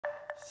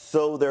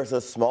So there's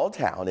a small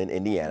town in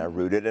Indiana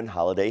rooted in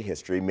holiday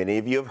history. Many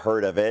of you have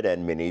heard of it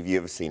and many of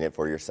you have seen it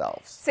for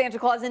yourselves. Santa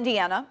Claus,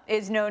 Indiana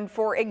is known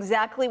for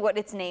exactly what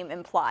its name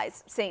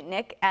implies, St.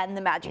 Nick and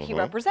the magic he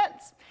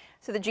represents.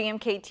 So the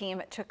GMK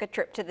team took a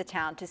trip to the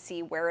town to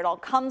see where it all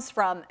comes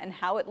from and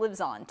how it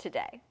lives on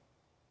today.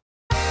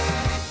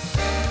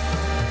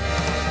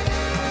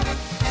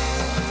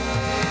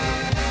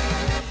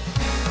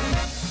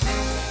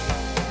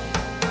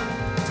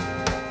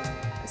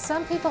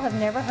 Some people have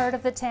never heard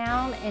of the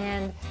town,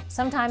 and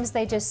sometimes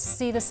they just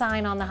see the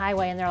sign on the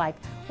highway and they're like,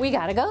 we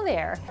gotta go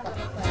there.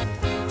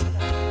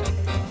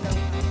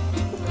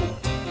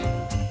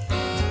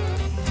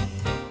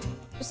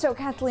 So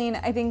Kathleen,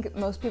 I think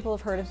most people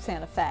have heard of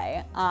Santa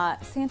Fe.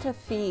 Santa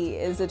Fe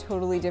is a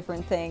totally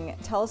different thing.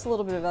 Tell us a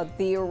little bit about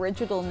the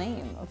original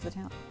name of the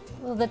town.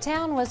 Well, the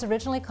town was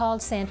originally called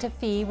Santa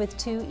Fe with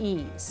 2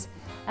 E's.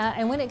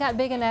 And when it got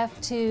big enough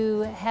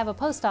to have a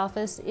post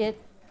office,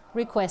 it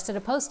requested a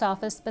post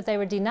office, but they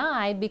were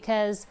denied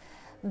because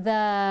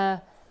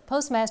the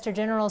Postmaster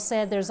General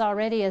said there's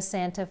already a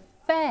Santa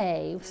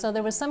Fe, so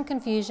there was some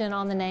confusion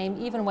on the name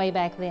even way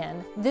back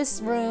then.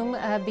 This room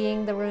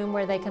being the room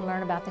where they can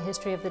learn about the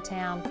history of the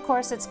town. Of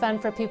course, it's fun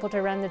for people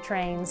to run the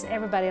trains.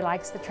 Everybody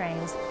likes the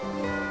trains.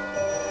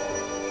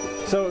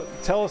 So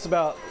tell us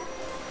about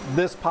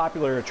this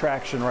popular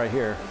attraction right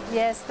here.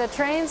 Yes, the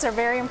trains are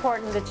very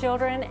important. The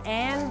children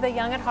and the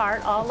young at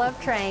heart all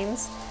love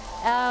trains.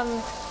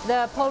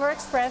 The Polar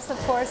Express, of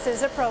course,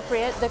 is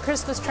appropriate. The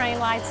Christmas train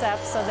lights up,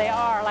 so they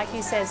are, like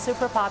you said,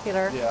 super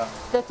popular. Yeah.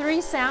 The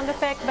 3 sound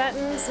effect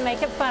buttons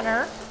make it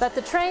funner, but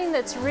the train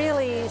that's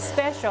really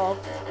special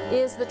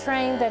is the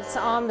train that's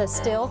on the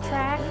still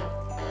track.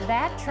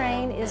 That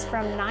train is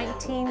from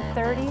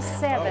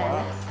 1937. Oh,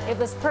 wow. It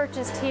was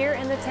purchased here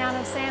in the town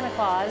of Santa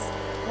Claus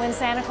when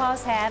Santa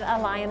Claus had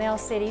a Lionel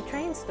City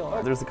train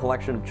store. There's a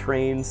collection of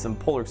trains, some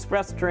Polar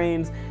Express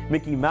trains,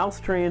 Mickey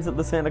Mouse trains at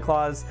the Santa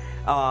Claus.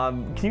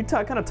 Can you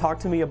kind of talk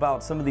to me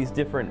about some of these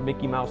different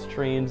Mickey Mouse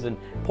trains and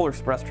Polar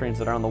Express trains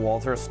that are on the wall?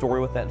 Is there a story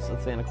with that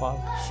Santa Claus?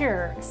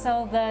 Sure.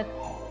 So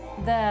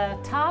the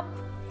top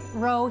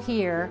row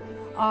here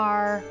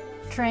are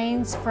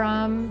trains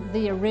from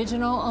the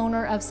original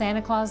owner of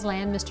Santa Claus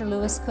Land, Mr.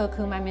 Lewis Cook,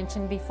 whom I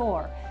mentioned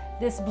before.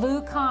 This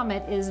Blue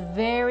Comet is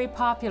very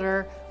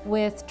popular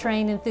with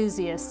train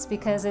enthusiasts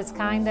because it's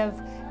kind of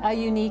a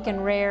unique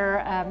and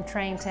rare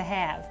train to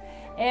have.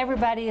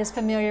 Everybody is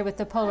familiar with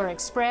the Polar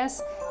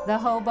Express. The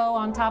hobo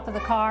on top of the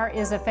car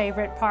is a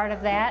favorite part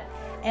of that.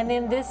 And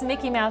then this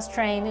Mickey Mouse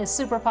train is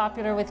super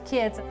popular with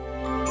kids.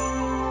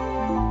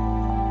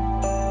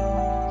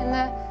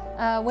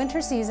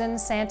 Winter season,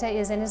 Santa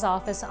is in his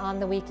office on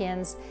the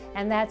weekends,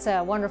 and that's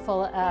a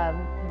wonderful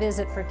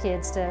visit for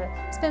kids to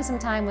spend some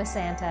time with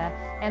Santa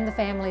and the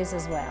families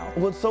as well.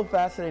 Well, it's so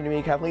fascinating to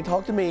me, Kathleen.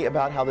 Talk to me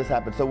about how this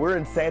happened. So we're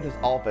in Santa's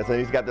office, and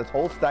he's got this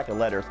whole stack of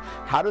letters.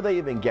 How do they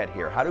even get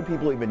here? How do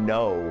people even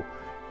know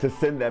to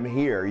send them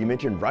here? You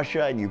mentioned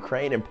Russia and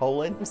Ukraine and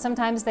Poland.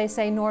 Sometimes they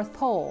say North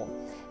Pole.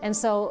 And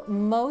so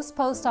most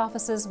post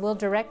offices will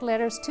direct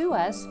letters to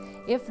us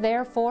if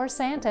they're for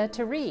Santa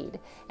to read.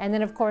 And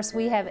then of course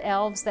we have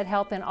elves that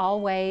help in all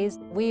ways.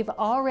 We've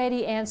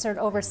already answered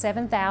over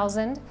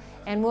 7,000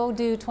 and we'll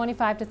do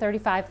 25 to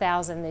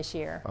 35,000 this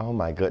year. Oh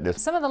my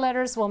goodness. Some of the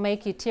letters will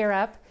make you tear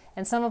up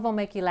and some of them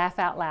make you laugh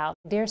out loud.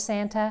 Dear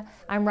Santa,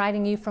 I'm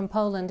writing you from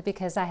Poland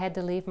because I had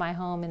to leave my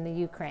home in the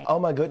Ukraine. Oh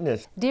my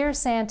goodness. Dear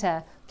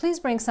Santa, please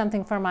bring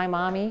something for my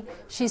mommy.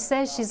 She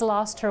says she's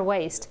lost her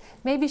waist.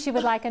 Maybe she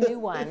would like a new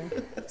one.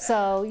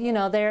 So, you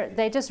know,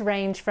 they just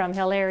range from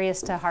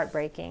hilarious to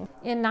heartbreaking.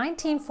 In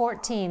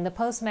 1914, the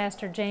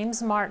postmaster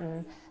James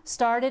Martin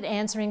started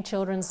answering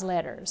children's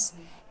letters.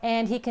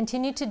 And he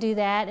continued to do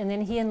that, and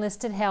then he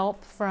enlisted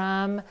help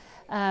from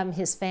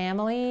his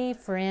family,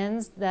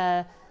 friends,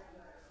 the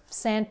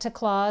Santa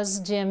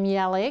Claus Jim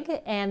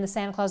Yelig and the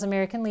Santa Claus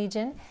American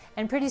Legion,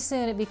 and pretty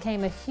soon it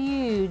became a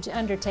huge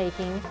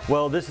undertaking.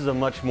 Well, this is a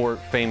much more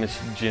famous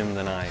Jim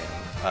than I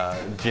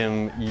am.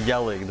 Jim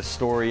Yelig, the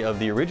story of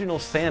the original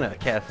Santa,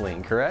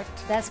 Kathleen, correct?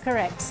 That's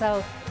correct.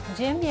 So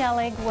Jim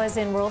Yelig was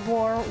in World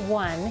War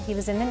I. He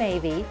was in the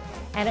Navy,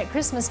 and at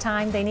Christmas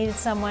time they needed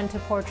someone to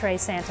portray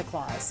Santa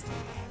Claus.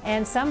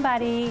 And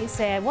somebody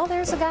said, well,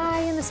 there's a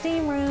guy in the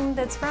steam room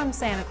that's from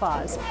Santa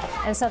Claus.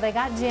 And so they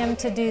got Jim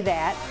to do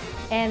that.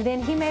 And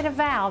then he made a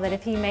vow that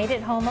if he made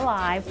it home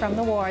alive from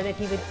the war, that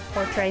he would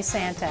portray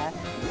Santa.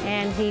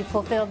 And he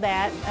fulfilled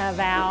that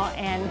vow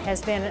and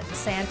had been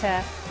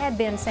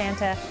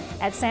Santa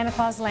at Santa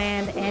Claus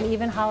Land and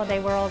even Holiday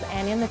World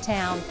and in the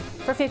town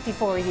for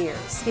 54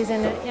 years. He's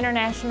in the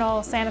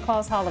International Santa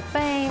Claus Hall of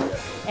Fame,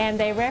 and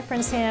they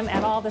reference him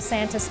at all the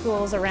Santa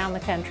schools around the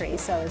country,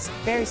 so he's a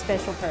very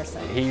special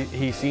person.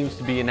 He seems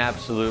to be an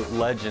absolute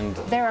legend.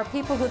 There are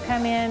people who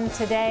come in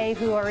today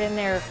who are in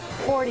their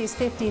 40s,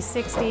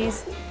 50s,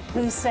 60s,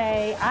 who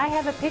say, I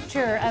have a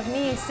picture of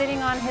me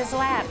sitting on his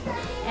lap.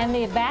 And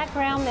the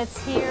background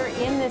that's here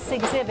in this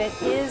exhibit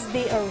is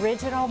the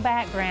original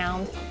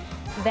background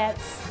that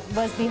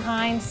was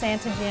behind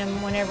Santa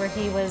Jim whenever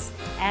he was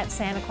at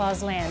Santa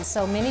Claus Land.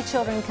 So many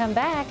children come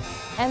back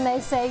and they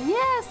say,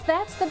 yes,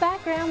 that's the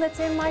background that's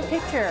in my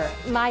picture.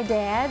 My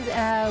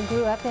dad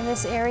grew up in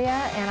this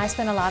area, and I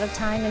spent a lot of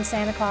time in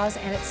Santa Claus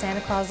and at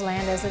Santa Claus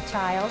Land as a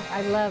child.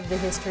 I love the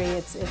history.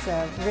 It's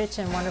a rich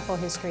and wonderful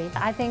history.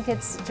 I think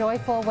it's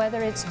joyful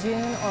whether it's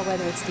June or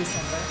whether it's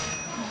December.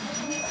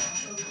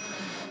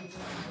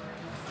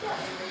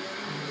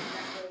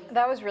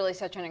 That was really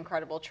such an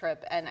incredible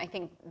trip, and I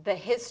think the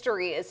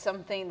history is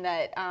something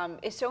that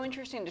is so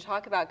interesting to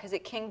talk about because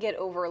it can get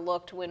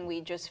overlooked when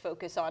we just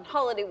focus on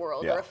Holiday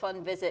World or a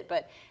fun visit,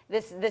 but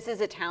this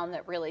is a town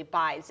that really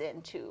buys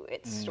into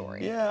its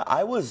story. Yeah,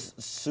 I was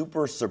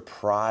super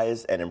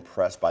surprised and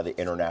impressed by the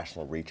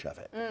international reach of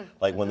it.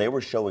 Like when they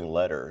were showing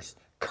letters,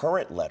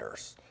 current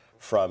letters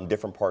from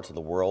different parts of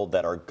the world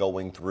that are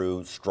going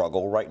through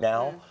struggle right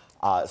now.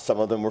 Some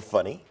of them were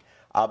funny.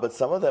 But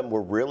some of them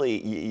were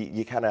really,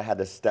 you kind of had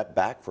to step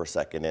back for a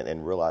second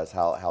and realize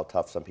how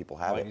tough some people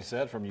have it. Like you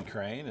said, from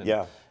Ukraine. And,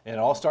 yeah. And it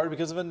all started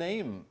because of a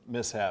name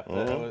mishap. It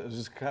was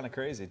just kind of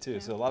crazy, too.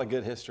 So a lot of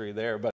good history there. But